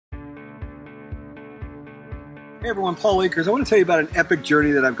Hey everyone, Paul Akers. I want to tell you about an epic journey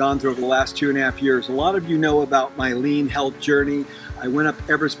that I've gone through over the last 2.5 years. A lot of you know about my lean health journey. I went up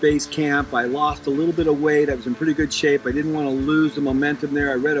Everest Base Camp. I lost a little bit of weight. I was in pretty good shape. I didn't want to lose the momentum there.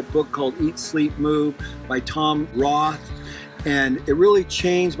 I read a book called Eat, Sleep, Move by Tom Roth, and it really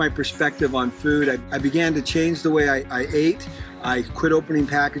changed my perspective on food. I began to change the way I ate. I quit opening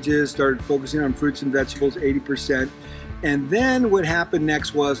packages, started focusing on fruits and vegetables, 80%. And then what happened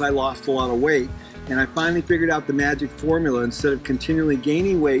next was I lost a lot of weight. And I finally figured out the magic formula. Instead of continually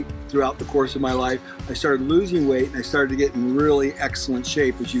gaining weight throughout the course of my life, I started losing weight and I started to get in really excellent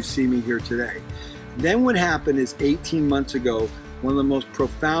shape as you see me here today. Then what happened is 18 months ago, one of the most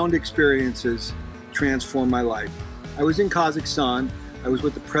profound experiences transformed my life. I was in Kazakhstan. I was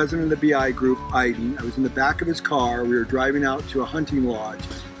with the president of the BI group, Aydin. I was in the back of his car. We were driving out to a hunting lodge.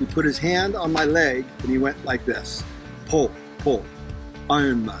 He put his hand on my leg and he went like this. Pull,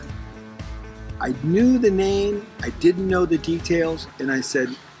 Ironman. I knew the name, I didn't know the details, and I said,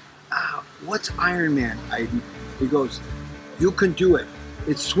 what's Ironman, Aydin? He goes, you can do it.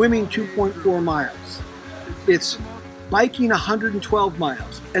 It's swimming 2.4 miles. It's biking 112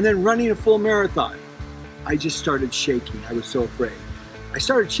 miles, and then running a full marathon. I just started shaking. I was so afraid. I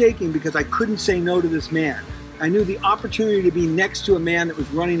started shaking because I couldn't say no to this man. I knew the opportunity to be next to a man that was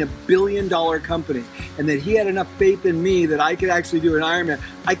running $1 billion company and that he had enough faith in me that I could actually do an Ironman.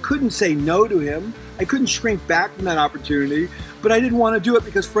 I couldn't say no to him. I couldn't shrink back from that opportunity, but I didn't want to do it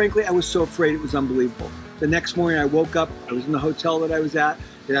because frankly, I was so afraid. It was unbelievable. The next morning I woke up, I was in the hotel that I was at,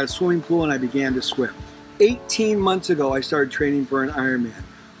 it had a swimming pool and I began to swim. 18 months ago, I started training for an Ironman.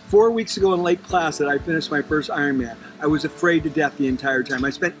 4 weeks ago in Lake Placid, I finished my first Ironman. I was afraid to death the entire time. I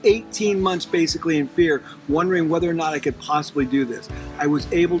spent 18 months basically in fear, wondering whether or not I could possibly do this. I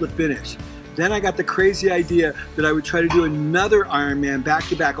was able to finish. Then I got the crazy idea that I would try to do another Ironman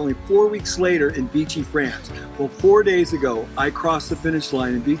back-to-back only 4 weeks later in Vichy, France. Well, 4 days ago, I crossed the finish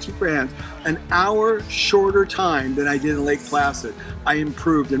line in Vichy, France, an hour shorter time than I did in Lake Placid. I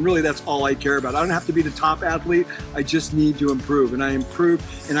improved, and really that's all I care about. I don't have to be the top athlete, I just need to improve. And I improved,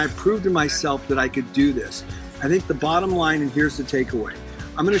 and I proved to myself that I could do this. I think the bottom line, and here's the takeaway.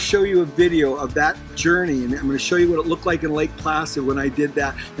 I'm going to show you a video of that journey, and I'm going to show you what it looked like in Lake Placid when I did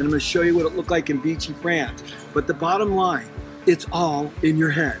that, and I'm going to show you what it looked like in Vichy, France. But the bottom line, it's all in your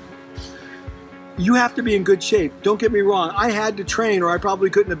head. You have to be in good shape. Don't get me wrong. I had to train or I probably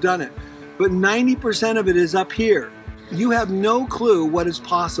couldn't have done it. But 90% of it is up here. You have no clue what is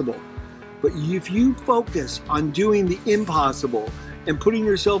possible. But if you focus on doing the impossible and putting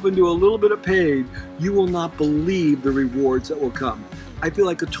yourself into a little bit of pain, you will not believe the rewards that will come. I feel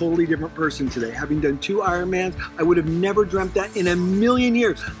like a totally different person today. Having done 2 Ironmans, I would have never dreamt that in a million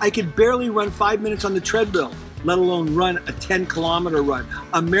years. I could barely run 5 minutes on the treadmill, let alone run a 10-kilometer run,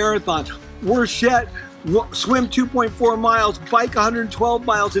 a marathon. Worse yet, swim 2.4 miles, bike 112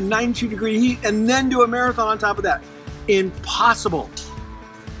 miles in 92-degree heat, and then do a marathon on top of that. Impossible.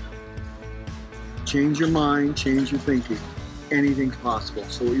 Change your mind, change your thinking. Anything's possible.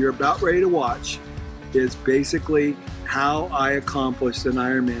 So what you're about ready to watch is basically how I accomplished an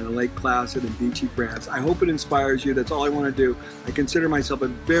Ironman in Lake Placid in Vichy, France. I hope it inspires you. That's all I want to do. I consider myself a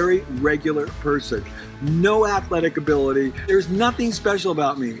very regular person. No athletic ability. There's nothing special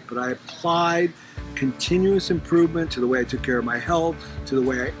about me, but I applied continuous improvement to the way I took care of my health, to the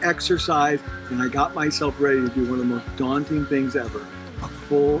way I exercised, and I got myself ready to do one of the most daunting things ever, a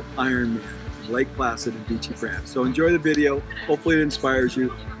full Ironman. Lake Placid in Vichy, France. So enjoy the video. Hopefully it inspires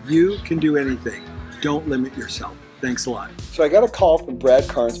you. You can do anything. Don't limit yourself. Thanks a lot. So I got a call from Brad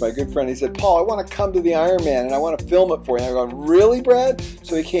Carnes, my good friend. He said, Paul, I want to come to the Ironman and I want to film it for you. And I go, really, Brad?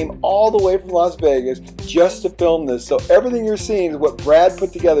 So he came all the way from Las Vegas just to film this. So everything you're seeing is what Brad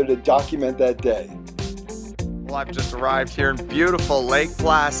put together to document that day. Well, I've just arrived here in beautiful Lake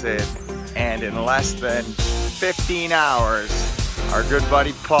Placid, and in less than 15 hours, our good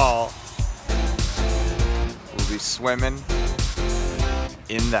buddy Paul will be swimming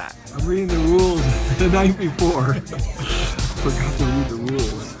in that. I'm reading the rules the night before. Forgot to read the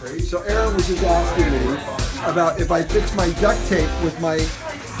rules. So Aaron was just asking me about if I fix my duct tape with my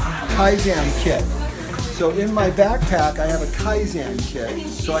Kaizen kit. So in my backpack I have a Kaizen kit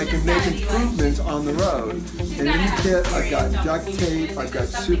so I can make improvements on the road. And in the kit I've got duct tape, I've got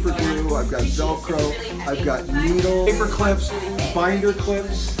super glue, I've got Velcro, I've got needle, paper clips, binder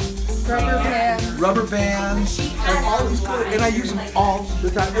clips, rubber bands, and all these good, and I use them all the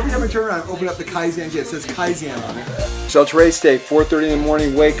time. Every time I turn around, I open up the Kaizen kit. It says Kaizen on it. So it's race day, 4:30 in the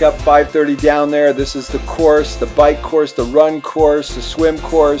morning, wake up, 5:30 down there. This is the course, the bike course, the run course, the swim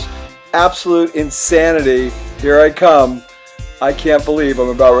course. Absolute insanity. Here I come. I can't believe I'm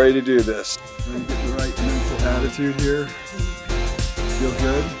about ready to do this. Get the right mental attitude here. Feel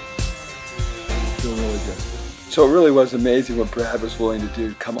good? Feel really good. So it really was amazing what Brad was willing to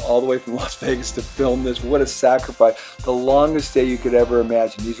do, come all the way from Las Vegas to film this. What a sacrifice. The longest day you could ever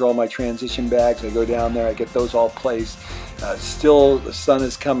imagine. These are all my transition bags. I go down there, I get those all placed. Still, the sun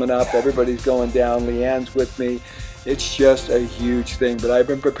is coming up, everybody's going down, Leanne's with me. It's just a huge thing, but I've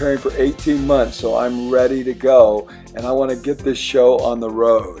been preparing for 18 months, so I'm ready to go, and I want to get this show on the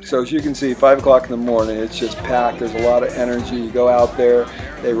road. So as you can see, 5 o'clock in the morning, it's just packed. There's a lot of energy. You go out there,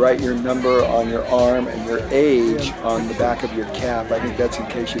 they write your number on your arm and your age on the back of your cap. I think that's in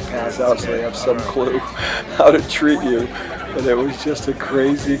case you pass out, so they have some clue how to treat you. But it was just a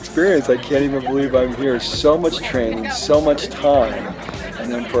crazy experience. I can't even believe I'm here. So much training, so much time.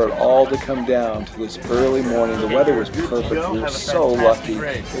 And then for it all to come down to this early morning, the weather was perfect. We were so lucky.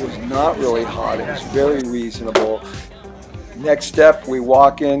 It was not really hot. It was very reasonable. Next step, we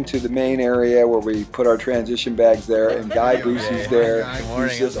walk into the main area where we put our transition bags there, and Guy Busey's there.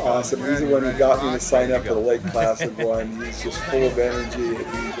 He's just awesome. He's the one who got me to sign up for the Lake Placid one. He's just full of energy, and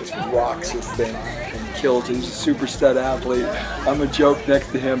he just rocks this thing and kills it. He's a super stud athlete. I'm a joke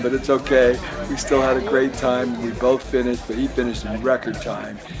next to him, but it's okay. We still had a great time. We both finished, but he finished in record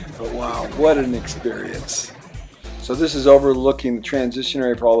time. But wow, what an experience. So this is overlooking the transition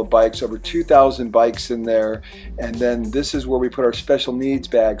area for all the bikes, over 2,000 bikes in there. And then this is where we put our special needs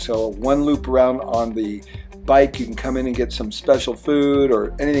bag. So one loop around on the bike, you can come in and get some special food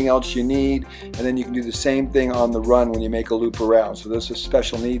or anything else you need. And then you can do the same thing on the run when you make a loop around. So this is a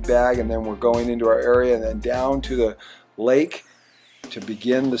special need bag, and then we're going into our area and then down to the lake to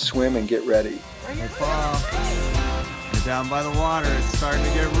begin the swim and get ready. Hey Paul, you're down by the water. It's starting to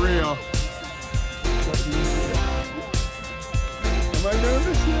get real. Am I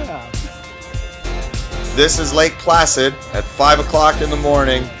nervous? Yeah. This is Lake Placid at 5 o'clock in the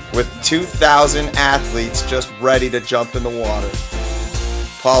morning with 2,000 athletes just ready to jump in the water.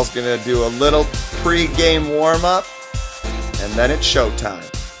 Paul's gonna do a little pre-game warm-up, and then it's showtime.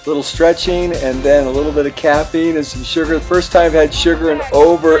 A little stretching and then a little bit of caffeine and some sugar. The first time I've had sugar in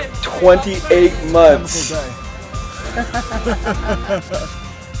over 28 months.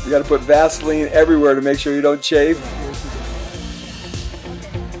 You gotta put Vaseline everywhere to make sure you don't chafe.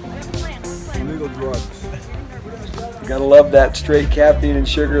 Illegal drugs. You gotta love that straight caffeine and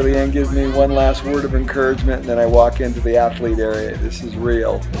sugar. Leanne gives me one last word of encouragement, and then I walk into the athlete area. This is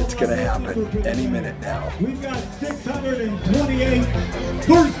real. It's gonna happen any minute now. We've got 628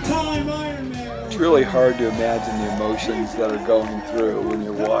 first-time Ironman. It's really hard to imagine the emotions that are going through when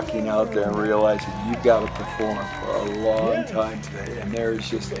you're walking out there and realizing you've got to perform for a long time today, and there's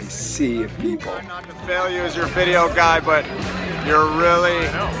just a sea of people. Not to fail you as your video guy, but you're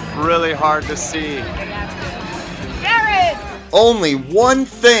really hard to see. Jared! Only one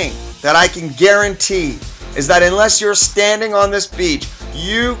thing that I can guarantee is that unless you're standing on this beach,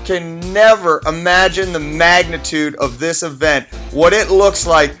 you can never imagine the magnitude of this event, what it looks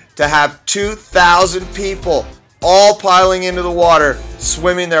like to have 2,000 people all piling into the water,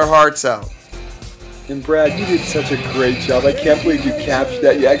 swimming their hearts out. And Brad, you did such a great job. I can't believe you captured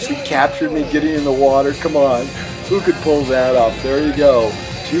that. You actually captured me getting in the water. Come on, who could pull that off? There you go.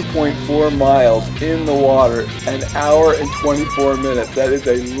 2.4 miles in the water, an hour and 24 minutes. That is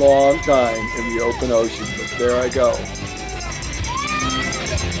a long time in the open ocean, but there I go.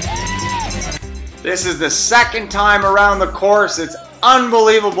 This is the second time around the course. It's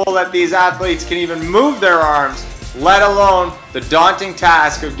unbelievable that these athletes can even move their arms, let alone the daunting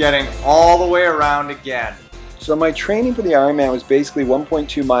task of getting all the way around again. So my training for the Ironman was basically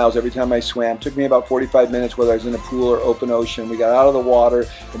 1.2 miles every time I swam. It took me about 45 minutes whether I was in a pool or open ocean. We got out of the water,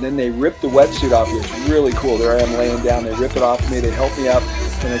 and then they ripped the wetsuit off me. It's really cool. There I am laying down. They rip it off me. They help me up.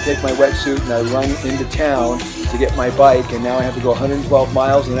 Then I take my wetsuit and I run into town to get my bike, and now I have to go 112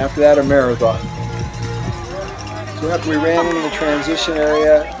 miles, and after that a marathon. So after we ran into the transition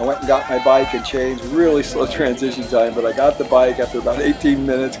area, I went and got my bike and changed. Really slow transition time, but I got the bike after about 18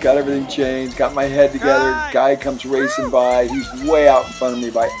 minutes, got everything changed, got my head together. Guy comes racing by. He's way out in front of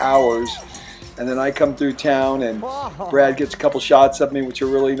me by hours. And then I come through town, and Brad gets a couple shots of me, which are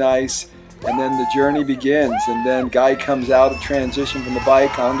really nice. And then the journey begins, and then Guy comes out of transition from the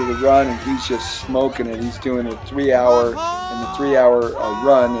bike onto the run, and he's just smoking it. He's doing a 3-hour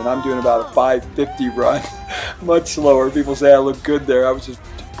run, and I'm doing about a 5:50 run, much slower. People say I look good there. I was just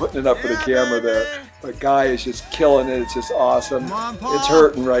putting it up for the camera there. But Guy is just killing it. It's just awesome. It's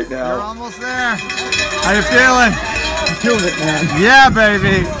hurting right now. You're almost there. How you feeling? I'm doing it, man. Yeah,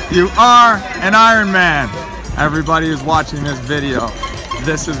 baby. You are an Ironman. Everybody who's watching this video,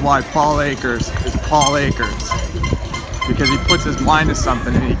 this is why Paul Akers is Paul Akers. because he puts his mind to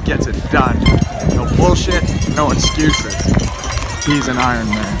something and he gets it done. No bullshit, no excuses. He's an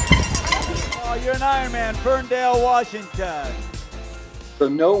Ironman. Oh, you're an Ironman, Ferndale, Washington. So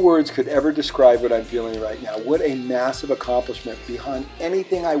no words could ever describe what I'm feeling right now. What a massive accomplishment beyond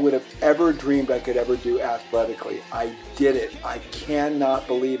anything I would have ever dreamed I could ever do athletically. I did it. I cannot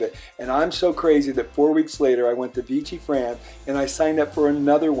believe it. And I'm so crazy that 4 weeks later I went to Vichy, France, and I signed up for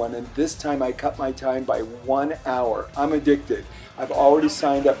another one, and this time I cut my time by 1 hour. I'm addicted. I've already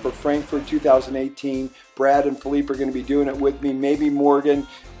signed up for Frankfurt 2018. Brad and Philippe are going to be doing it with me, maybe Morgan.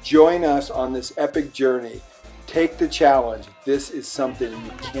 Join us on this epic journey. Take the challenge. This is something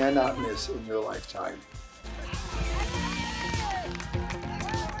you cannot miss in your lifetime.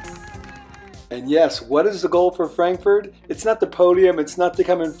 And yes, what is the goal for Frankfurt? It's not the podium, it's not to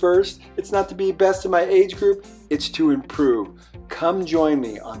come in first, it's not to be best in my age group, it's to improve. Come join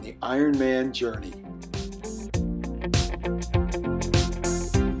me on the Ironman journey.